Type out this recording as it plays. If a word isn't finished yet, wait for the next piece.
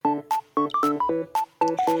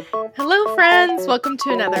Hello friends, welcome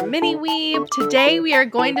to another mini Weeb. Today we are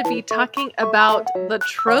going to be talking about the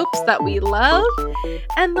tropes that we love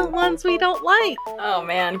and the ones we don't like. Oh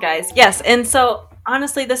man, guys. Yes, and so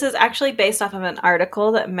honestly, this is actually based off of an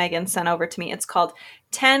article that Megan sent over to me. It's called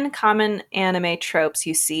 10 Common Anime Tropes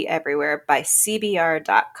You See Everywhere by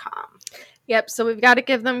CBR.com. Yep, so we've got to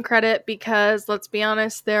give them credit because, let's be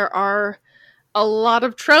honest, there are a lot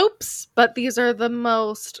of tropes, but these are the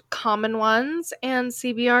most common ones, and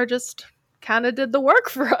CBR just kind of did the work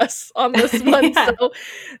for us on this one. Yeah. So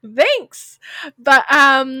thanks. But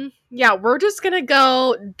yeah, we're just going to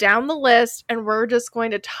go down the list and we're just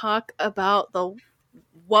going to talk about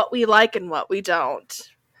what we like and what we don't.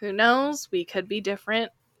 Who knows? We could be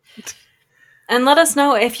different. And let us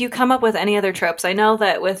know if you come up with any other tropes. I know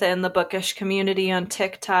that within the bookish community on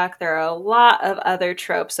TikTok, there are a lot of other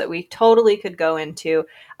tropes that we totally could go into,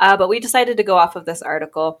 but we decided to go off of this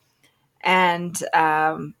article and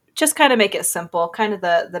just kind of make it simple, kind of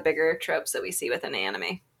the bigger tropes that we see within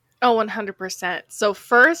anime. Oh, 100%. So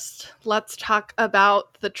first, let's talk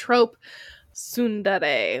about the trope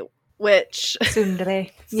tsundere, which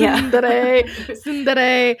Tsundere. tsundere,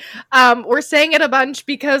 tsundere. We're saying it a bunch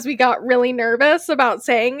because we got really nervous about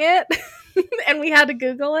saying it and we had to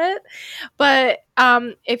Google it. But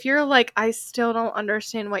if you're like, I still don't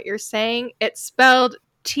understand what you're saying, it's spelled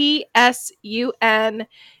Tsundere.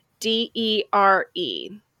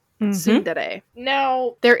 Tsundere.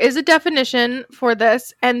 Now, there is a definition for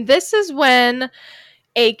this, and this is when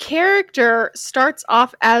a character starts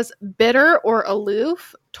off as bitter or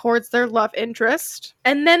aloof towards their love interest,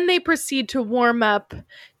 and then they proceed to warm up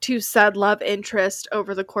to said love interest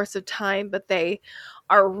over the course of time, but they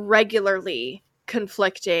are regularly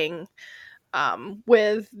conflicting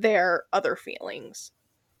with their other feelings.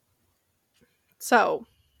 So,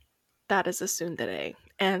 that is a tsundere.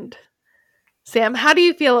 And Sam, how do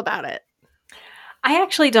you feel about it? I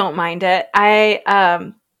actually don't mind it.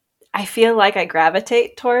 I feel like I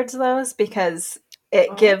gravitate towards those because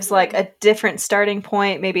it gives like a different starting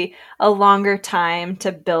point, maybe a longer time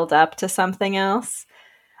to build up to something else.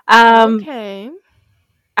 Okay.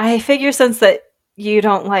 I figure since that you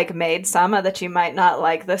don't like Maid Sama that you might not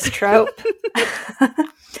like this trope.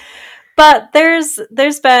 But there's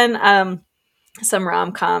been some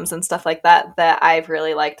rom-coms and stuff like that I've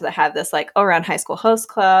really liked that have this like around high school host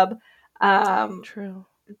club. True.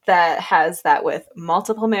 That has that with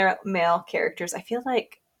multiple male characters. I feel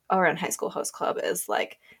like around high school host club is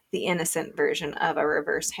like the innocent version of a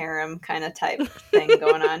reverse harem kind of type thing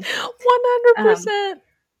going on. 100%.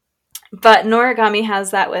 But Noragami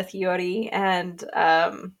has that with Yori and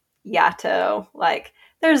Yato. Like,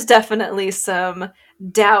 there's definitely some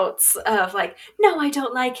doubts of like, no, I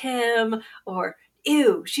don't like him, or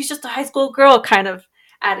ew, she's just a high school girl kind of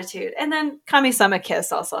attitude. And then Kami-sama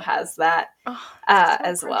Kiss also has that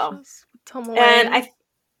as well. And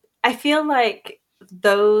I feel like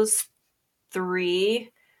those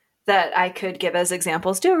three that I could give as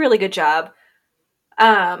examples do a really good job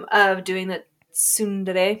of doing the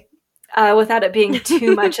tsundere without it being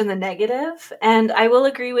too much in the negative. And I will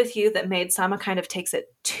agree with you that Maid Sama kind of takes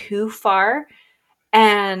it too far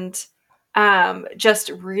and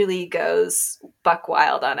just really goes buck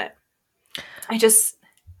wild on it.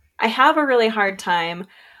 I have a really hard time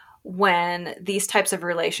when these types of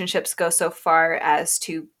relationships go so far as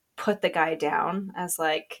to put the guy down as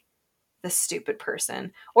like the stupid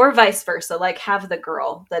person, or vice versa, like have the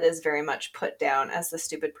girl that is very much put down as the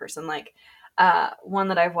stupid person. Like one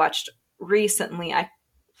that I've watched recently,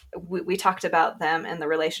 we talked about them and the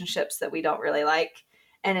relationships that we don't really like,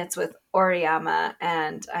 and it's with Oriyama,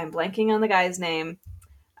 and I'm blanking on the guy's name,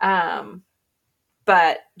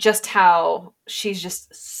 but just how she's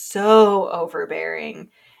just so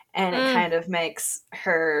overbearing, and it kind of makes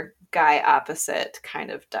her guy opposite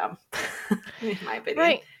kind of dumb, in my opinion.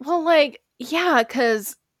 Right. Well, like, yeah,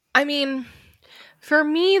 because, I mean, for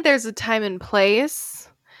me, there's a time and place.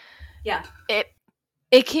 Yeah.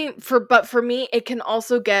 But for me, it can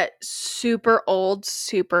also get super old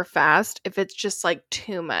super fast if it's just, like,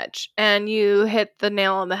 too much. And you hit the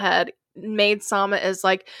nail on the head. Maid Sama is,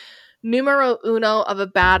 like, numero uno of a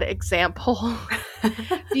bad example.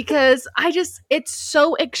 Because it's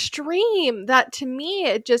so extreme that to me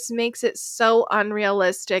it just makes it so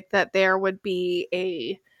unrealistic that there would be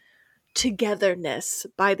a togetherness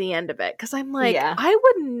by the end of it. Because I'm like, Yeah. I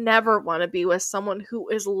would never want to be with someone who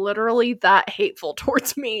is literally that hateful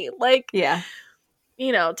towards me. Like, Yeah.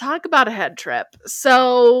 You know, talk about a head trip.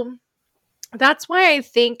 So that's why I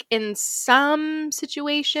think in some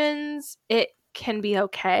situations it can be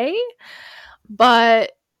okay,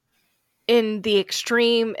 but in the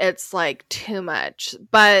extreme, it's like too much.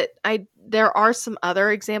 But there are some other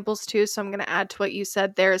examples too, so I'm going to add to what you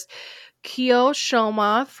said. There's Kyo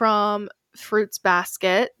Shoma from Fruits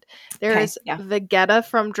Basket. Okay, There's yeah. Vegeta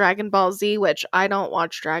from Dragon Ball Z, which I don't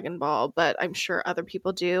watch Dragon Ball, but I'm sure other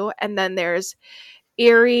people do. And then there's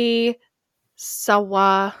Eri They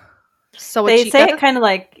say it Sawachika. kind of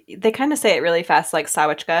like, they kind of say it really fast, like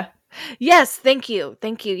Sawachka. Yes, thank you.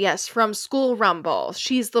 Thank you. Yes, from School Rumble.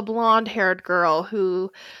 She's the blonde-haired girl who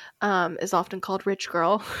is often called Rich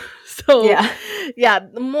Girl. So, Yeah. yeah,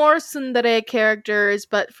 more tsundere characters,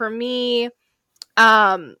 but for me,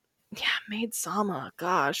 yeah, Maid Sama.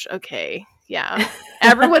 Gosh, okay. Yeah.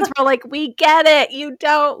 Everyone's probably like, we get it. You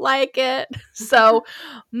don't like it. So,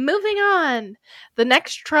 moving on. The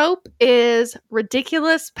next trope is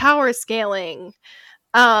ridiculous power scaling.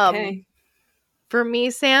 Um, Okay. for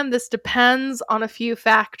me, Sam, this depends on a few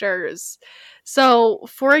factors. So,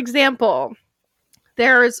 for example,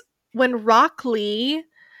 there's when Rock Lee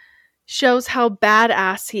shows how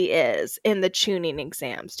badass he is in the tuning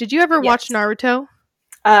exams. Did you ever watch Yes. Naruto?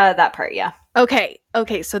 That part, yeah. Okay,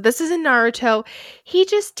 so this is in Naruto. He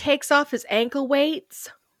just takes off his ankle weights,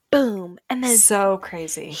 boom, and then So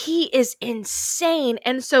crazy. he is insane.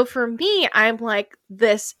 And so for me, I'm like,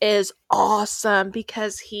 this is awesome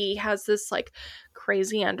because he has this like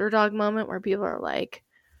crazy underdog moment where people are like,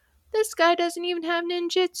 this guy doesn't even have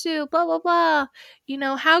ninjutsu, blah, blah, blah. You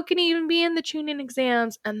know, how can he even be in the tuning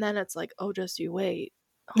exams? And then it's like, oh, just you wait.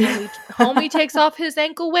 Homie takes off his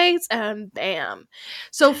ankle weights and bam.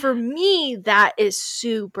 So for me, that is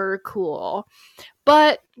super cool.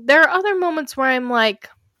 But there are other moments where I'm like,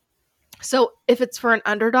 so if it's for an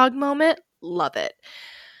underdog moment, love it.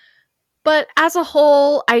 But as a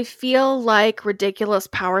whole, I feel like ridiculous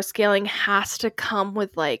power scaling has to come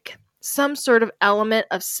with like some sort of element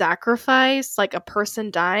of sacrifice, like a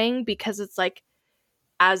person dying, because it's like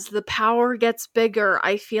as the power gets bigger,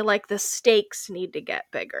 I feel like the stakes need to get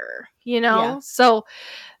bigger, you know? Yeah. So,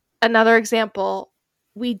 another example,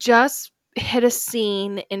 we just hit a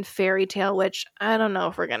scene in Fairy Tale, which I don't know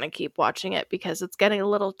if we're going to keep watching it because it's getting a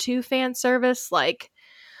little too fan service. Like,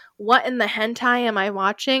 what in the hentai am I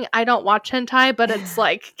watching? I don't watch hentai, but it's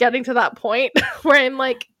like getting to that point where I'm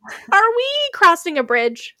like, are we crossing a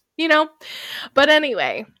bridge? You know? But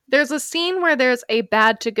anyway, there's a scene where there's a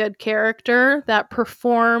bad to good character that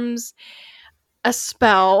performs a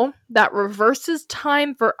spell that reverses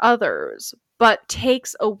time for others, but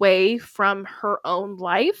takes away from her own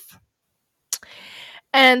life.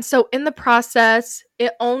 And so in the process,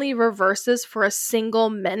 it only reverses for a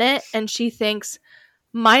single minute, and she thinks,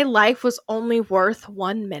 my life was only worth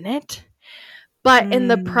 1 minute. But in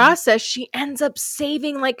the Mm, process, she ends up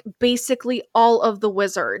saving like basically all of the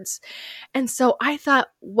wizards. And so I thought,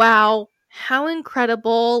 wow, how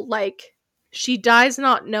incredible. Like, she dies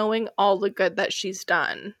not knowing all the good that she's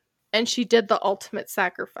done. And she did the ultimate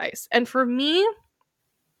sacrifice. And for me,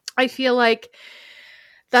 I feel like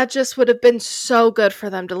that just would have been so good for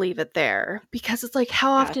them to leave it there. Because it's like,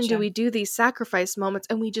 how often do gotcha. we do these sacrifice moments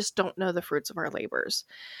and we just don't know the fruits of our labors?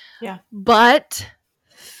 Yeah. But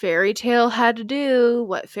Fairy Tale had to do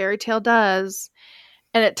what Fairy Tale does.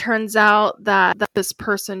 And it turns out that this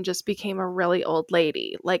person just became a really old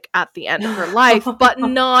lady, like at the end of her life, but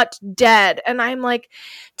not dead. And I'm like,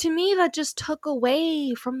 to me, that just took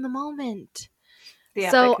away from the moment. The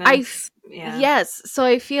So epicness. Yeah. yes. So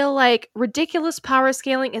I feel like ridiculous power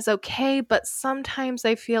scaling is okay, but sometimes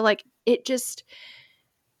I feel like it just,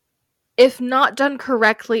 if not done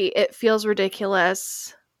correctly, it feels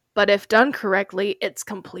ridiculous. But if done correctly, it's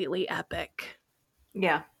completely epic.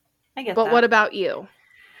 Yeah. I get But what that. about you?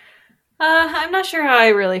 I'm not sure how I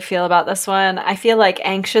really feel about this one. I feel like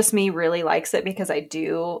Anxious Me really likes it because I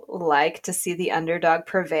do like to see the underdog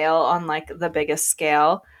prevail on like the biggest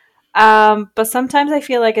scale. But sometimes I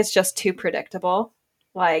feel like it's just too predictable.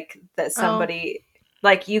 Like that Oh, somebody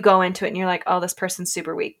like you go into it and you're like, oh, this person's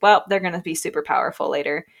super weak. Well, they're gonna be super powerful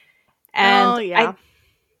later. oh And yeah.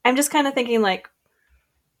 I'm just kind of thinking like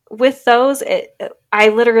with those, I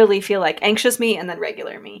literally feel like Anxious Me and then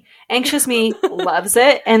regular me. Anxious Me loves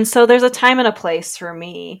it, and so there's a time and a place for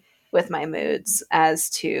me with my moods as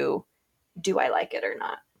to do I like it or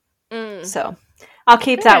not. Mm. So I'll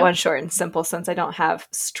keep that Okay. one short and simple since I don't have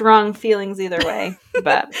strong feelings either way.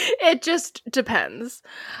 But It just depends.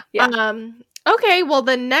 yeah, Okay, well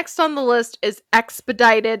the next on the list is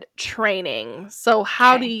expedited training. So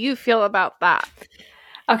how do okay. you feel about that?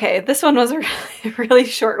 Okay, this one was a really, really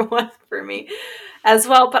short one for me as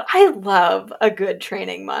well, but I love a good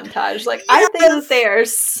training montage. Like, I think that they Yes. are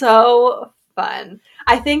so fun.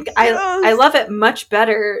 I think I Yes. love it much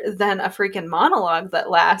better than a freaking monologue that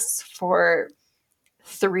lasts for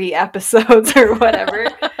 3 episodes or whatever.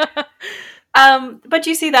 But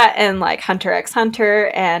you see that in like Hunter x Hunter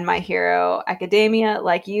and My Hero Academia.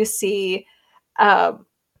 Like you see um,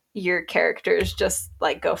 your characters just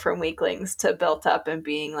like go from weaklings to built up and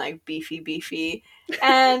being like beefy.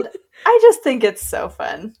 And I just think it's so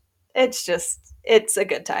fun. It's a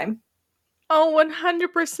good time. Oh,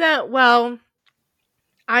 100%. Well,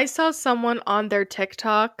 I saw someone on their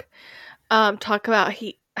TikTok talk about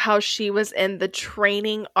how she was in the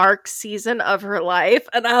training arc season of her life,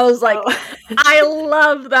 and I was like, Oh. I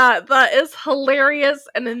love that. That is hilarious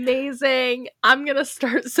and amazing. I'm going to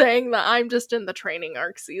start saying that I'm just in the training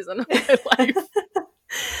arc season of my life.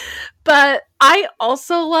 But I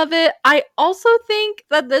also love it. I also think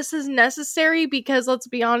that this is necessary because, let's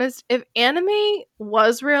be honest, if anime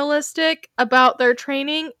was realistic about their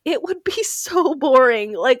training, it would be so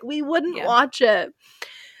boring. Like, we wouldn't Yeah. watch it.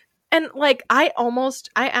 And like I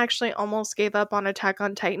actually almost gave up on Attack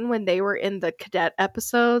on Titan when they were in the cadet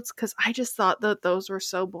episodes cuz I just thought that those were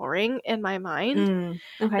so boring in my mind. And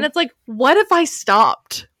Okay. it's like, what if I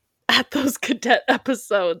stopped at those cadet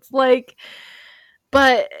episodes? Like,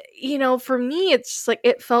 but for me it's just like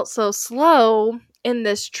it felt so slow in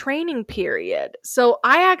this training period. So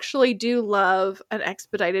I actually do love an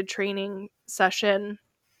expedited training session.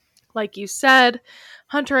 Like you said,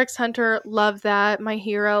 Hunter x Hunter, love that. My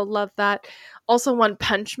Hero, love that. Also, One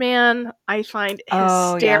Punch Man, I find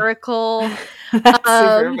Oh yeah. hysterical. That's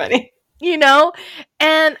super Um, funny. you know,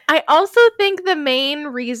 and I also think the main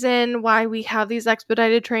reason why we have these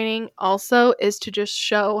expedited training also is to just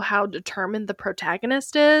show how determined the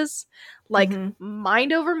protagonist is. Like, Mm-hmm.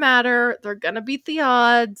 mind over matter, they're gonna beat the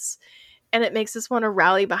odds, and it makes us want to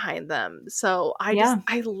rally behind them. So Yeah.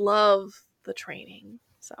 I love the training.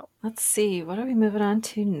 So Let's see. What are we moving on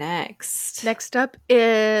to next? next up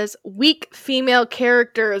is weak female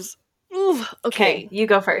characters. Ooh, Okay, okay. you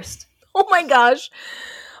go first. Oh my gosh.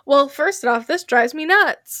 Well, first off, this drives me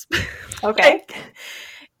nuts. Okay. Like,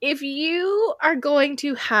 if you are going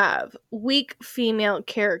to have weak female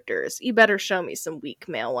characters, you better show me some weak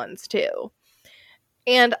male ones too.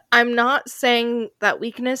 And I'm not saying that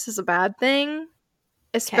weakness is a bad thing,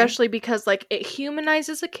 Okay. especially because like it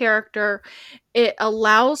humanizes a character, it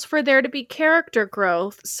allows for there to be character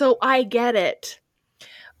growth, so I get it.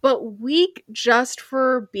 But weak just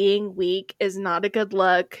for being weak is not a good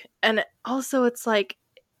look. And also it's like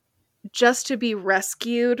just to be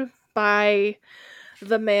rescued by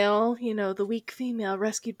the male, the weak female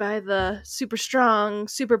rescued by the super strong,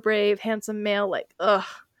 super brave, handsome male, like, ugh,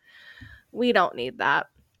 we don't need that.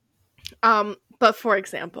 But for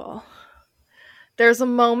example, there's a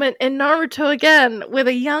moment in Naruto again with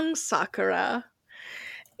a young Sakura.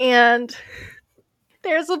 And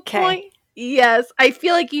there's a Okay. point. Yes, I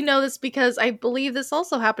feel like you know this because I believe this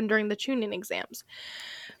also happened during the tuning exams.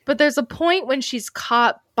 But there's a point when she's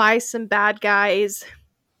caught by some bad guys.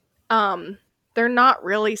 They're not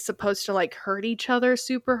really supposed to like hurt each other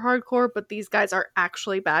super hardcore, but these guys are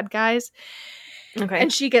actually bad guys. And Okay.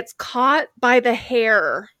 she gets caught by the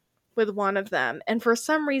hair with one of them. And for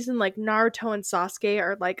some reason, like Naruto and Sasuke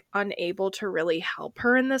are like unable to really help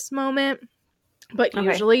her in this moment. But Okay.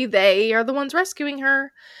 usually they are the ones rescuing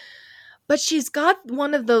her. But she's got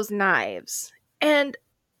one of those knives. And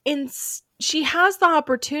she has the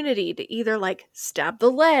opportunity to either like stab the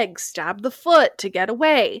leg, stab the foot to get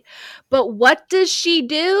away. But what does she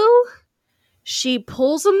do? She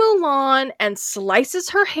pulls a Mulan and slices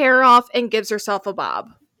her hair off and gives herself a bob.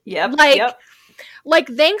 Yep. Like, Yep.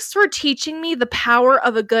 thanks for teaching me the power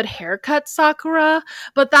of a good haircut, Sakura,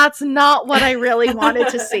 but that's not what I really wanted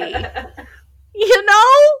to see. You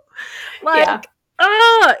know? Yeah. Like,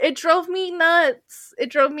 it drove me nuts.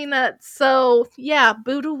 It drove me nuts. So, yeah,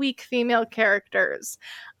 boo to weak female characters.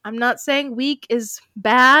 I'm not saying weak is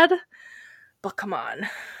bad, but come on.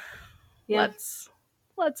 Yeah.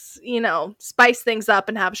 Let's, spice things up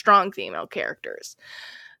and have strong female characters.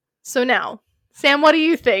 So now, Sam, what do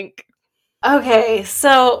you think? Okay,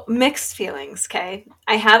 so mixed feelings, okay?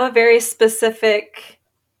 I have a very specific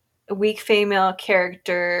weak female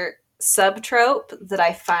character subtrope that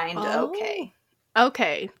I find okay.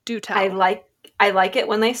 Okay, do I tell. like I like it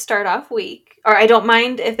when they start off weak, or I don't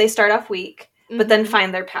mind if they start off weak, but then Mm-hmm.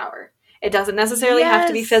 find their power. It doesn't necessarily have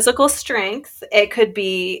to be Yes. physical strength. It could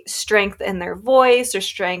be strength in their voice or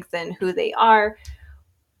strength in who they are.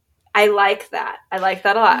 I like that. I like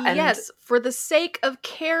that a lot. And Yes, for the sake of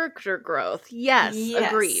character growth. Yes,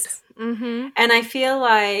 agreed. yes. Mm-hmm. And I feel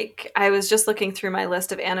like I was just looking through my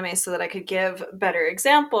list of anime so that I could give better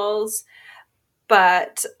examples.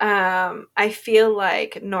 But I feel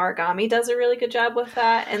like Noragami does a really good job with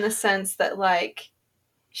that, in the sense that, like,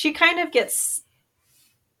 she kind of gets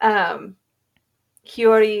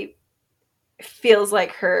Hiyori feels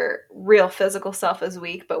like her real physical self is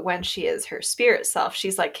weak, but when she is her spirit self,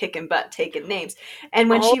 she's like kicking butt, taking names. And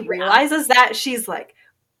when Oh she yeah. realizes that, she's like,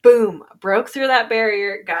 boom, broke through that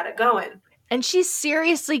barrier, got it going. And she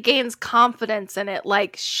seriously gains confidence in it.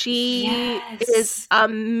 Like, she is Yes,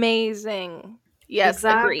 amazing. Yes,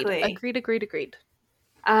 agreed. exactly. Agreed, agreed, agreed.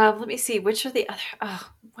 Let me see, which are the other,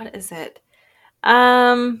 oh, what is it?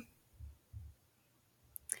 Um,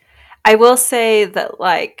 I will say that,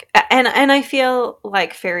 like, and I feel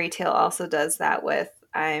like Fairy Tale also does that with,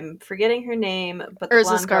 I'm forgetting her name, but the Urza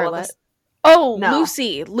blonde girl with Scarlet. this, Oh, no,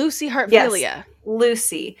 Lucy. Lucy yes, Hartfilia.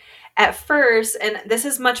 Lucy. At first, and this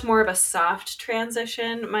is much more of a soft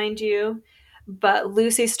transition, mind you, but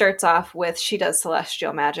Lucy starts off with, she does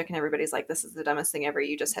celestial magic, and everybody's like, this is the dumbest thing ever.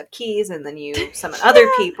 You just have keys, and then you summon other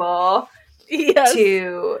Yeah. people Yes.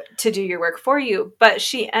 to do your work for you. But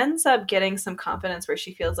she ends up getting some confidence where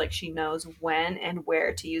she feels like she knows when and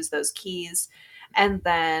where to use those keys, and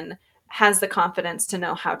then has the confidence to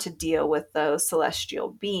know how to deal with those celestial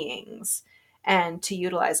beings and to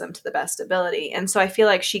utilize them to the best ability. And so I feel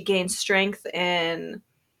like she gains strength in,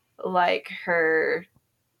 like, her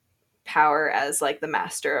power as, like, the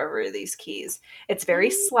master over these keys. It's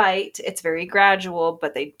very slight, it's very gradual,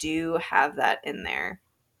 but they do have that in there.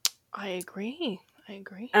 I agree. I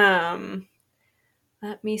agree. um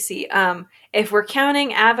Let me see. If we're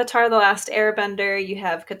counting Avatar: The Last Airbender, you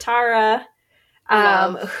have Katara,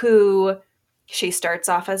 Love. who, she starts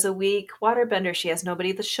off as a weak waterbender. She has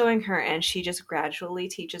nobody that's showing her, and she just gradually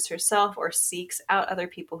teaches herself or seeks out other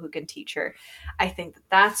people who can teach her. I think that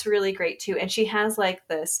that's really great too. And she has, like,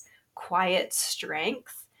 this quiet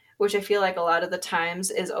strength, which I feel like a lot of the times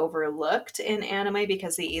is overlooked in anime,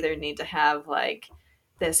 because they either need to have, like,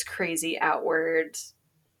 this crazy outward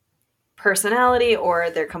personality, or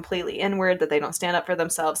they're completely inward, that they don't stand up for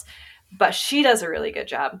themselves. But she does a really good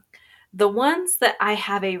job. The ones that I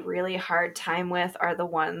have a really hard time with are the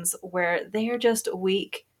ones where they are just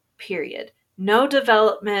weak, period. No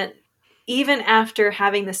development. Even after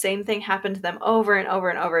having the same thing happen to them over and over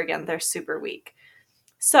and over again, they're super weak.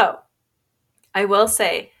 So I will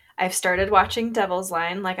say, I've started watching Devil's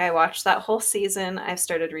Line. Like, I watched that whole season. I've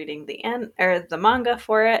started reading the manga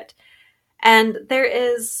for it, and there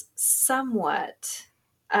is somewhat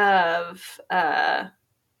of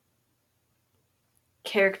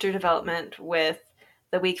character development with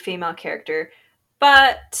the weak female character,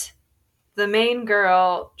 but the main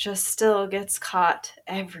girl just still gets caught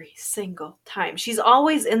every single time. She's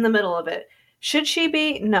always in the middle of it. Should she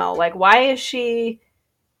be? No. Like, why is she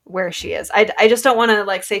where she is? I just don't want to,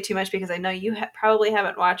 like, say too much, because I know you probably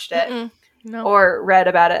haven't watched it Mm-mm. No. or read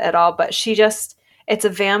about it at all, but she just, it's a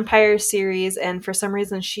vampire series, and for some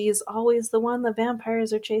reason she's always the one the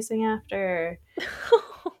vampires are chasing after.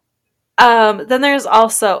 Then there's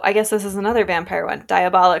also, I guess this is another vampire one,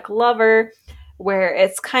 Diabolic Lover, where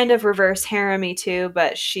it's kind of reverse harem-y too,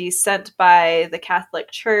 but she's sent by the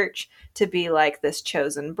Catholic Church to be, like, this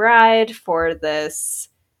chosen bride for this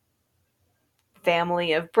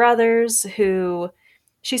family of brothers who,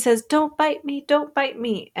 she says, don't bite me, don't bite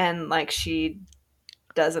me. And, like, she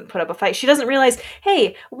doesn't put up a fight. She doesn't realize,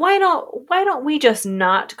 hey, why don't we just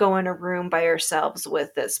not go in a room by ourselves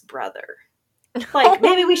with this brother? Like,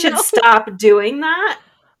 maybe we Oh should no. stop doing that,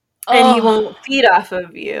 and he Oh. won't feed off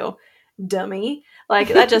of you, dummy. Like,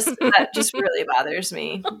 that just really bothers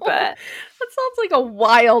me. But That sounds like a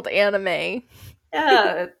wild anime.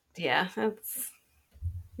 yeah, that's,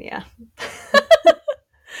 yeah.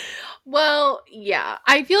 Well, yeah.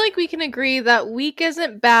 I feel like we can agree that weak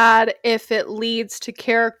isn't bad if it leads to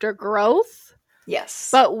character growth, Yes.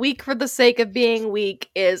 but weak for the sake of being weak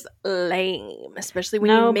is lame, especially when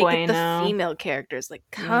you No make it the bueno. female characters. Like,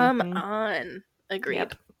 come Mm-hmm. on. Agreed.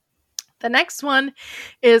 Yep. The next one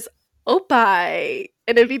is opai.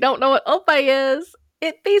 And if you don't know what opai is,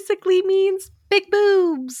 it basically means big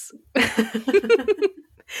boobs.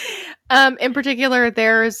 In particular,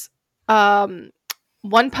 there's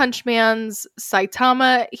One Punch Man's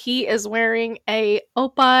Saitama. He is wearing a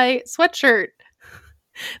opai sweatshirt.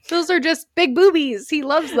 Those are just big boobies. He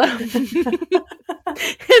loves them. And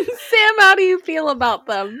Sam, how do you feel about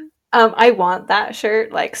them? I want that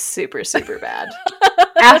shirt, like, super, super bad.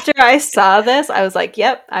 After I saw this, I was like,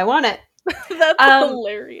 yep, I want it. That's Um,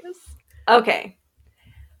 hilarious. okay.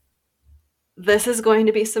 This is going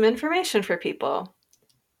to be some information for people.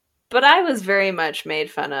 But I was very much made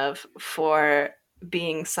fun of for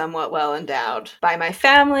being somewhat well endowed by my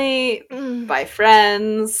family, Mm. by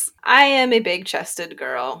friends. I am a big chested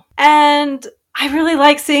girl. And I really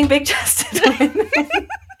like seeing big chested women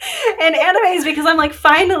in animes because I'm like,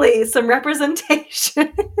 finally, some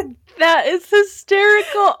representation. That is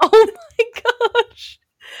hysterical. Oh my gosh.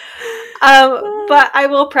 But I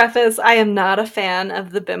will preface, I am not a fan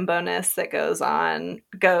of the bimbo-ness that goes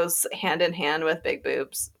hand in hand with big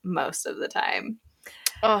boobs most of the time.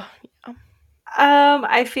 Oh,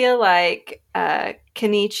 I feel like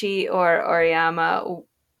Kenichi or Oriyama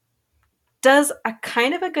does a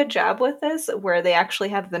kind of a good job with this, where they actually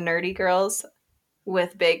have the nerdy girls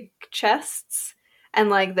with big chests, and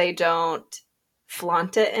like they don't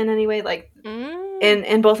flaunt it in any way. Like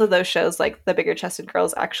in both of those shows, like the bigger chested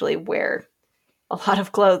girls actually wear a lot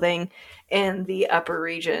of clothing in the upper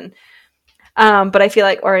region. But I feel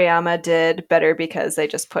like Oriyama did better because they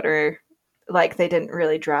just put her, like, they didn't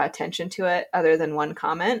really draw attention to it other than one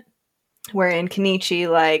comment. Where in Kenichi,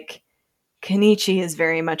 like, Kenichi is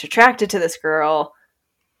very much attracted to this girl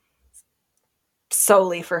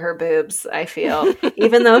solely for her boobs, I feel.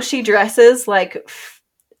 Even though she dresses like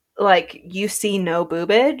you see no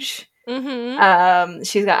boobage.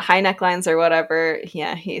 She's got high necklines or whatever.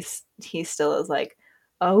 Yeah, he still is like,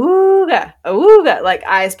 awooga, awooga, like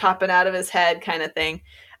eyes popping out of his head kind of thing.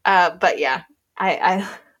 But yeah, I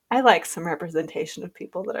like some representation of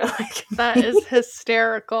people that are like that me. is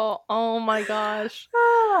hysterical. Oh my gosh.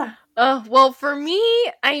 Ah, Well, for me,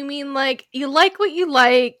 I mean, like, you like what you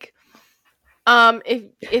like.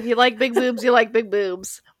 If you like big boobs, you like big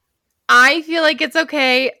boobs. I feel like it's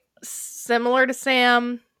okay. Similar to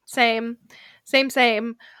Sam. Same.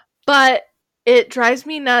 But it drives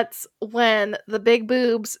me nuts when the big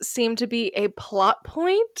boobs seem to be a plot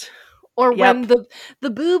point, or when yep. the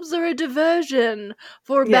boobs are a diversion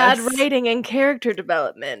for bad Yes. writing and character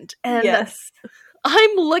development. And Yes.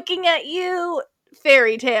 I'm looking at you,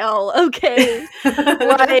 fairy tale, okay?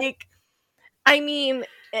 Like, I mean,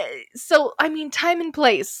 time and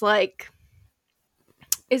place, like,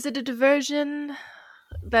 is it a diversion?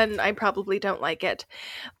 Then I probably don't like it.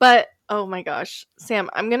 But, oh my gosh, Sam,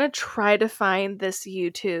 I'm gonna try to find this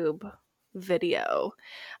YouTube video.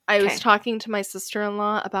 I was Okay. talking to my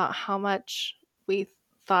sister-in-law about how much we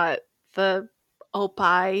thought the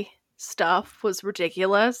opie stuff was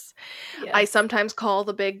ridiculous. I Yes. sometimes call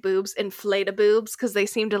the big boobs inflata-boobs because they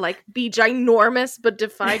seem to, like, be ginormous but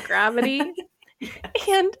defy gravity. Yes.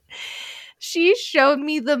 And she showed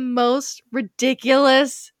me the most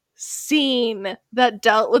ridiculous scene that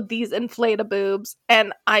dealt with these inflata boobs,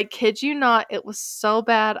 and I kid you not, it was so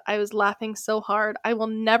bad. I was laughing so hard. I will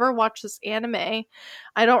never watch this anime.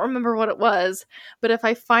 I don't remember what it was, but if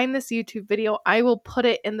I find this YouTube video, I will put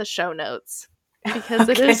it in the show notes because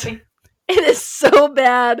Okay. it is so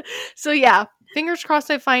bad. So yeah, fingers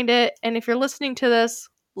crossed I find it, and if you're listening to this,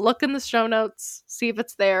 look in the show notes, see if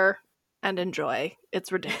it's there, and enjoy.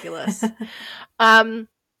 It's ridiculous.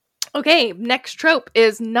 Okay, next trope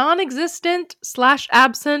is non-existent /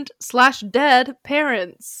 absent / dead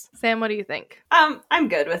parents. Sam, what do you think? I'm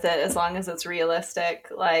good with it as long as it's realistic.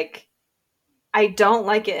 Like, I don't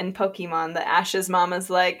like it in Pokemon that Ash's mom is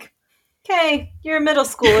like, okay, you're a middle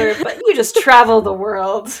schooler, but you just travel the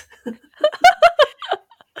world.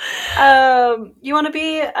 You want to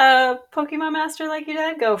be a Pokemon master like your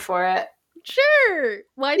dad? Go for it. Sure,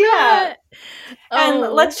 why Yeah. not? And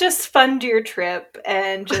let's just fund your trip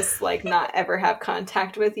and just like not ever have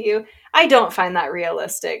contact with you. I don't find that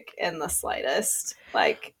realistic in the slightest.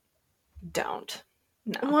 Like, don't.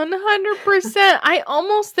 No. 100%. I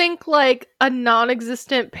almost think like a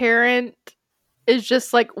non-existent parent is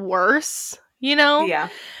just like worse, you know? Yeah.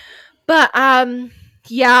 But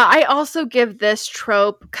yeah, I also give this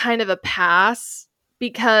trope kind of a pass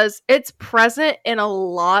because it's present in a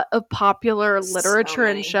lot of popular literature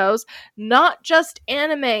and shows, not just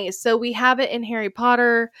anime. So we have it in Harry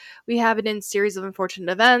Potter, we have it in Series of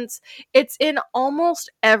Unfortunate Events. It's in almost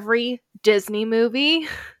every Disney movie.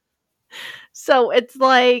 So it's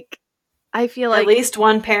like, I feel like At least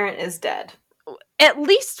one parent is dead. at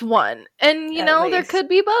least one. And you At know, there least. could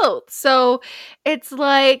be both. So it's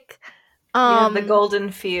like The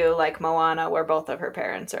golden few, like Moana, where both of her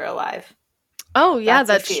parents are alive. oh yeah,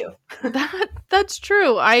 That's a few. that's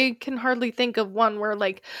true. I can hardly think of one where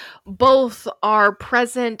like both are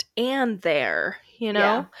present and there, you know?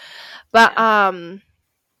 Yeah. But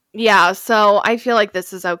yeah, so I feel like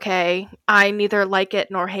this is okay. I neither like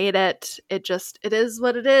it nor hate it. It is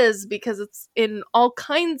what it is because it's in all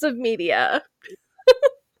kinds of media.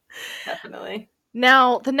 Definitely.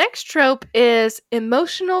 Now, the next trope is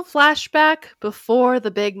emotional flashback before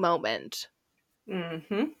the big moment.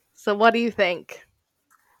 Mm-hmm. So what do you think?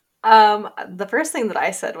 The first thing that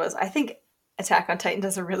I said was, I think Attack on Titan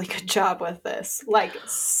does a really good job with this. Like,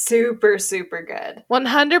 super, super good.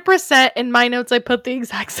 100%. In my notes, I put the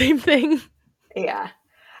exact same thing. Yeah.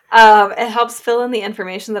 It helps fill in the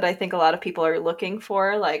information that I think a lot of people are looking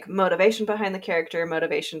for, like motivation behind the character,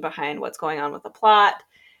 motivation behind what's going on with the plot.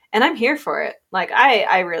 And I'm here for it. Like,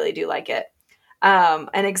 I really do like it.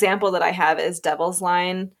 An example that I have is Devil's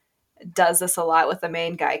Line does this a lot with the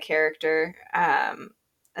main guy character,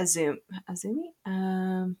 Azumi.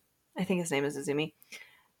 I think his name is Azumi.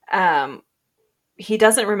 He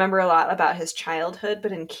doesn't remember a lot about his childhood,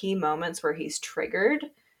 but in key moments where he's triggered,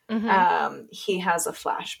 he has a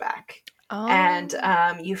flashback. Oh. And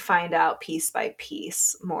you find out piece by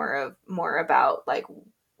piece more about like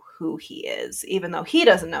who he is, even though he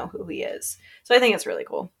doesn't know who he is. So I think it's really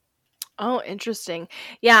cool. Oh, interesting.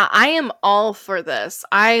 Yeah, I am all for this.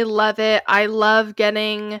 I love it. I love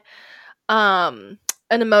getting an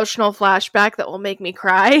emotional flashback that will make me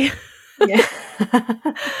cry. Yeah.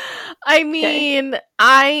 I mean,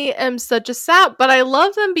 I am such a sap, but I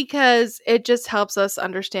love them because it just helps us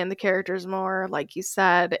understand the characters more. Like you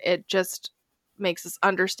said, it just makes us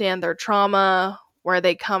understand their trauma, where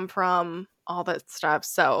they come from, all that stuff.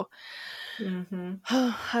 So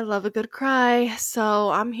I love a good cry, so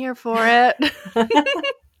I'm here for it.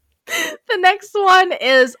 The next one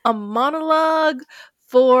is a monologue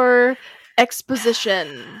for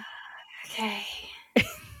exposition. Okay.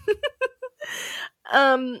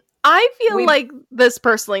 I feel like this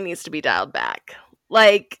personally needs to be dialed back.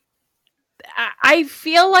 Like, I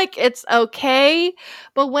feel like it's okay,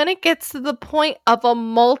 but when it gets to the point of a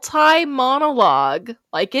multi-monologue,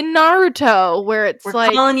 like in Naruto, where we're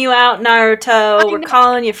calling you out, Naruto. We're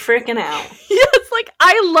calling you freaking out. Yes, like,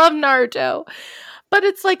 I love Naruto. But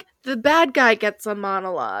it's like the bad guy gets a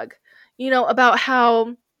monologue, about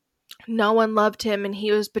how no one loved him and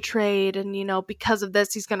he was betrayed, and because of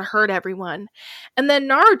this he's gonna hurt everyone. And then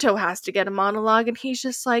Naruto has to get a monologue and he's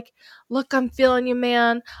just like, look, I'm feeling you,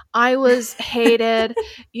 man. I was hated,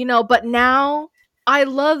 but now I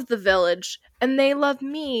love the village and they love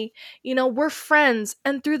me. We're friends,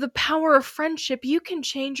 and through the power of friendship you can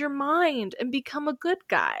change your mind and become a good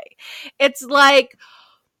guy. It's like,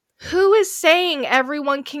 who is saying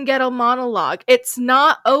everyone can get a monologue? It's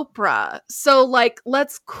not Oprah. So, like,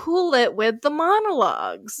 let's cool it with the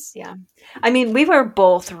monologues. Yeah. I mean, we were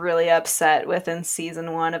both really upset within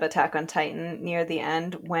season 1 of Attack on Titan near the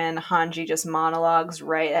end when Hanji just monologues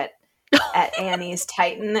right at Annie's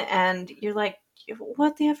Titan, and you're like,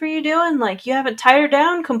 what the F are you doing? Like, you haven't tied her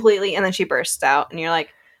down completely. And then she bursts out, and you're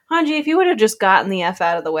like, Hanji, if you would have just gotten the F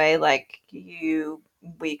out of the way, like,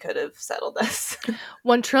 we could have settled this.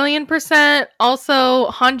 1,000,000,000%. Also,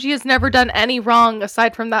 Hanji has never done any wrong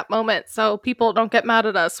aside from that moment, so people don't get mad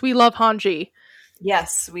at us. We love Hanji.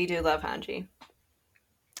 Yes, we do love Hanji.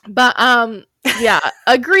 But, yeah,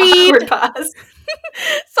 agreed. Awkward pause.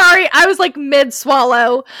 Sorry, I was like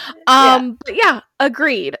mid-swallow. But yeah,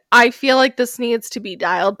 agreed. I feel like this needs to be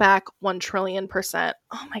dialed back 1,000,000,000%.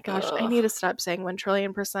 Oh my gosh, I need to stop saying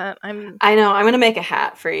 1,000,000,000,000%. I know, I'm gonna make a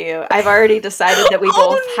hat for you. I've already decided that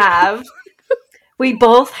we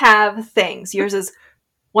both have things. Yours is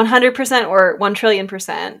 100% or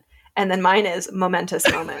 1,000,000,000%. And then mine is momentous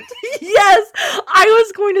moment. Yes, I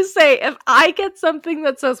was going to say, if I get something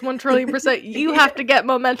that says 1,000,000,000%, you have to get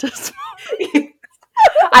momentous moment.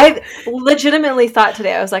 I legitimately thought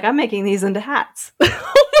today, I was like, I'm making these into hats.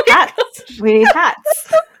 Hats. We need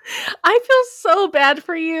hats. I feel so bad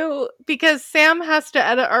for you because Sam has to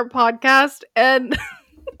edit our podcast, and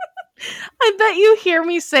I bet you hear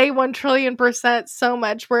me say 1,000,000,000% so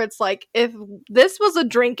much where it's like, if this was a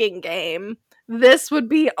drinking game, this would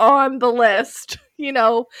be on the list.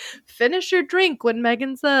 Finish your drink when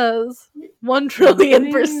Megan says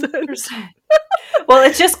 1,000,000,000%. Well,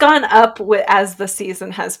 it's just gone up as the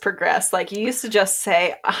season has progressed. Like, you used to just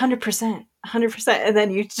say 100%, 100%, and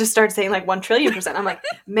then you just started saying like 1,000,000,000%. I'm like,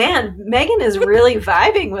 man, Megan is really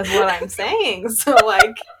vibing with what I'm saying. So,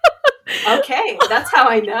 like, okay, that's how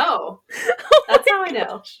I know. That's how I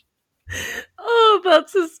know. Oh,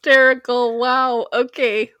 that's hysterical. Wow.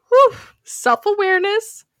 Okay. Whew.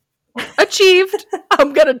 Self-awareness achieved.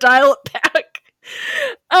 I'm gonna dial it back.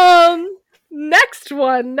 Next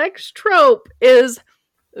trope is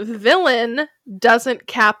villain doesn't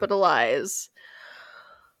capitalize.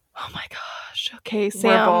 Oh my gosh. Okay,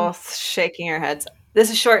 Sam. We're both shaking our heads. This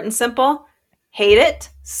is short and simple. Hate it.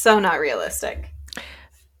 So not realistic.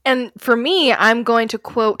 And for me, I'm going to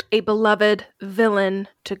quote a beloved villain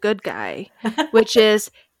to good guy, which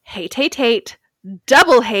is hate, hate, hate,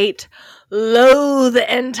 double hate, loathe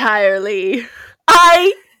entirely.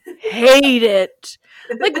 I hate it.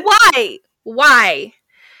 Like, why? Why?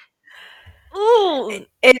 Ooh.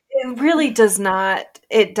 It really does not.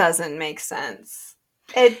 It doesn't make sense.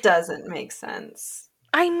 It doesn't make sense.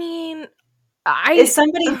 I mean, Is I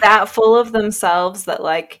somebody that full of themselves that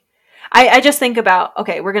like I just think about,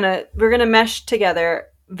 okay, we're gonna mesh together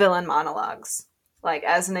villain monologues, like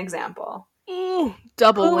as an example.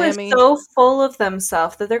 double Who is whammy. so full of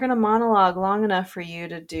themselves that they're gonna monologue long enough for you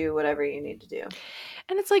to do whatever you need to do?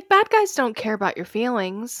 And it's like bad guys don't care about your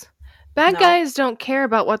feelings. Bad No, guys don't care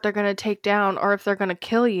about what they're going to take down or if they're going to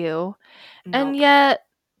kill you. And nope. yet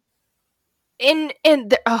in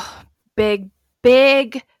the big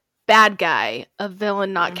bad guy, a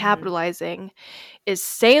villain not Hmm. capitalizing is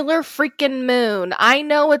Sailor freaking Moon. I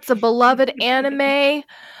know it's a beloved anime,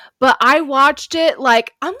 but I watched it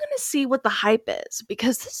like I'm going to see what the hype is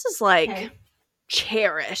because this is like Okay.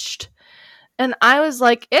 cherished. And I was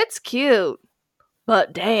like, it's cute.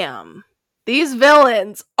 But damn, these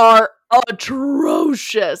villains are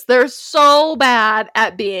atrocious. They're so bad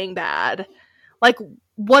at being bad. Like,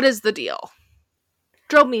 what is the deal?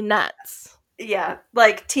 Drove me nuts. Yeah,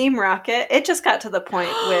 like Team Rocket, it just got to the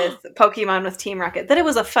point with Pokemon with Team Rocket that it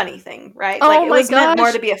was a funny thing, right? Like Oh it my was meant more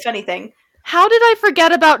gosh. to be a funny thing. How did I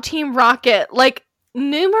forget about Team Rocket? Like,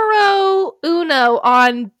 numero uno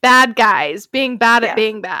on bad guys being bad at Yeah.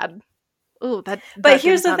 being bad. Ooh, But that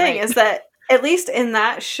here's didn't the sound thing right. is that at least in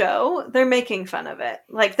that show, they're making fun of it.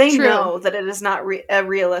 Like they True. know that it is not a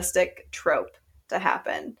realistic trope to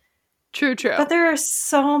happen. True, But true. there are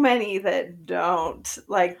so many that don't.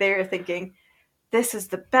 Like they're thinking, this is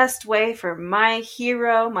the best way for my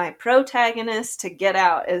hero, my protagonist to get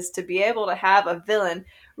out is to be able to have a villain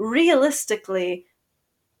realistically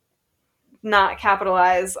not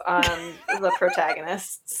capitalize on the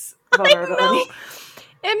protagonist's I vulnerability. know.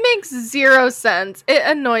 It makes zero sense. It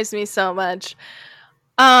annoys me so much.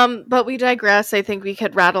 But we digress. I think we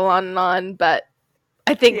could rattle on and on, but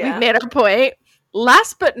I think we've Yeah. made our point.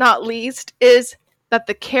 Last but not least is that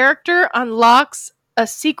the character unlocks a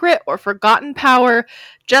secret or forgotten power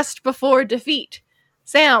just before defeat.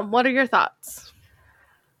 Sam, what are your thoughts?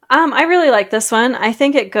 I really like this one. I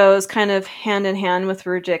think it goes kind of hand in hand with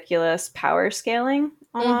ridiculous power scaling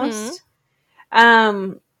Mm-hmm. almost.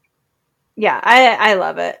 Um, yeah, I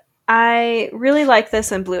love it. I really like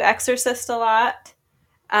this in Blue Exorcist a lot.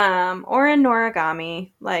 Or in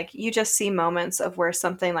Noragami, like you just see moments of where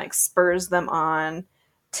something like spurs them on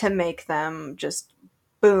to make them just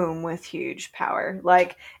boom with huge power.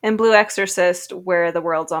 Like in Blue Exorcist, where the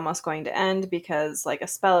world's almost going to end because like a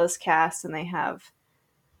spell is cast and they have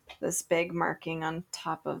this big marking on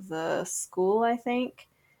top of the school, I think.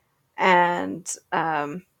 And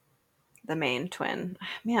the main twin.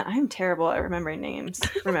 Man, I'm terrible at remembering names.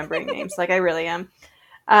 Like I really am.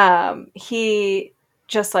 He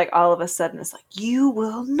just like all of a sudden is like, you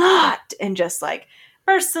will not, and just like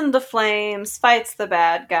bursts into flames, fights the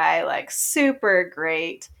bad guy, like super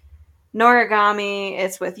great. Noragami,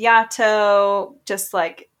 it's with Yato, just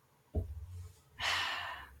like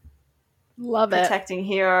Love it. protecting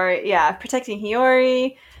Hiyori. Yeah, protecting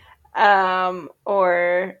Hiyori.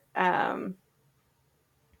 Or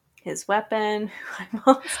his weapon.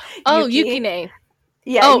 Oh, Yuki. Yukine.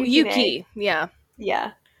 Yeah, Oh, Yukine. Yuki. Yeah.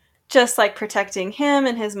 Yeah. Just like protecting him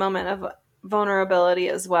in his moment of vulnerability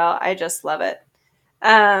as well. I just love it.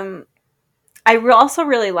 Um, also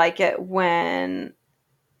really like it when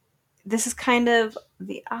this is kind of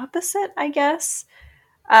the opposite, I guess,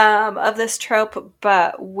 of this trope,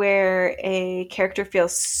 but where a character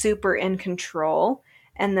feels super in control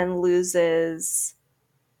and then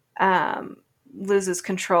um, loses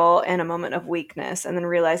control in a moment of weakness, and then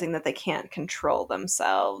realizing that they can't control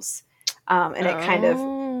themselves, and it kind of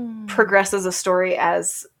Oh. progresses a story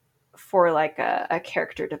as for like a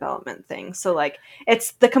character development thing. So like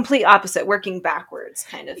it's the complete opposite, working backwards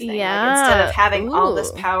kind of thing. Like instead of Yeah. having all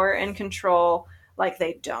this Ooh. power and control, like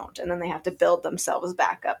they don't, and then they have to build themselves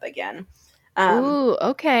back up again. Um, Ooh,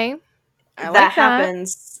 okay. I that like that.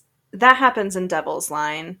 happens. That happens in Devil's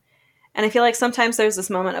Line, and I feel like sometimes there's this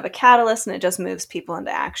moment of a catalyst, and it just moves people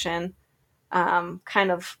into action.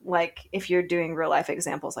 Kind of like if you're doing real life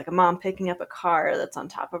examples, like a mom picking up a car that's on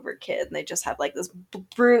top of her kid, and they just have like this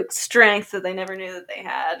brute strength that they never knew that they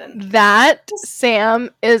had. And That, Sam,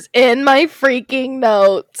 is in my freaking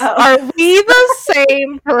notes. oh, Are we the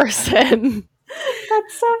same person?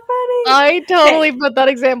 that's so funny. I Okay, totally put that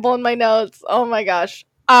example in my notes. Oh my gosh.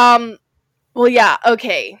 Well, yeah,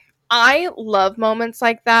 okay. I love moments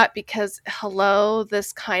like that because, hello,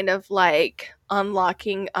 this kind of like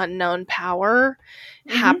unlocking unknown power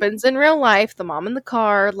mm-hmm. happens in real life. The mom in the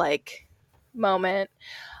car, like, moment.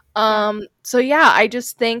 Yeah, So yeah, I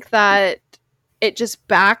just think that it just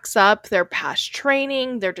backs up their past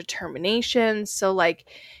training, their determination. So like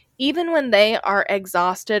even when they are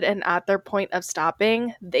exhausted and at their point of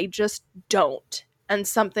stopping, they just don't. And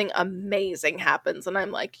something amazing happens. And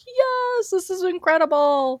I'm like, yes, this is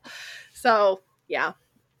incredible. So, yeah,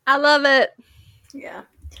 I love it. Yeah.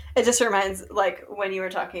 It just reminds, like, when you were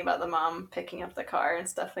talking about the mom picking up the car and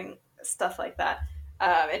stuff like that,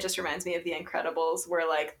 it just reminds me of The Incredibles, where,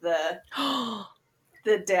 like, the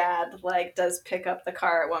dad, like, does pick up the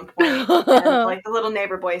car at one point, and, like, the little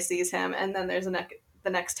neighbor boy sees him, and then there's the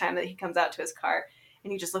next time that he comes out to his car,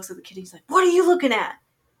 and he just looks at the kid, and he's like, what are you looking at?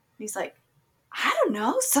 And he's like, I don't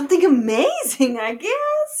know, something amazing, I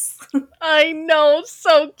guess. I know,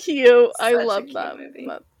 so cute. I Such a love cute that. movie.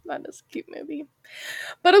 That is a cute movie.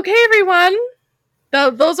 But okay, everyone.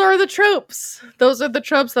 Those are the tropes. Those are the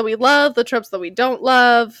tropes that we love, the tropes that we don't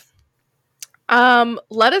love.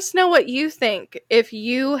 Let us know what you think. If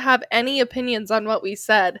you have any opinions on what we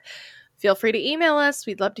said, feel free to email us.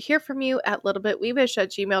 We'd love to hear from you at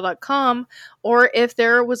littlebitweebish@gmail.com. Or if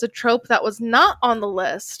there was a trope that was not on the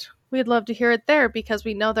list, we'd love to hear it there, because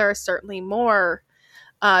we know there are certainly more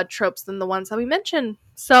tropes than the ones that we mentioned.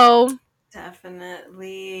 So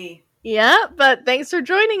Definitely. yeah, but thanks for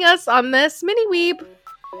joining us on this mini Weeb.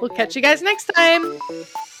 We'll catch you guys next time.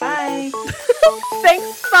 Bye.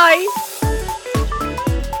 Thanks, bye.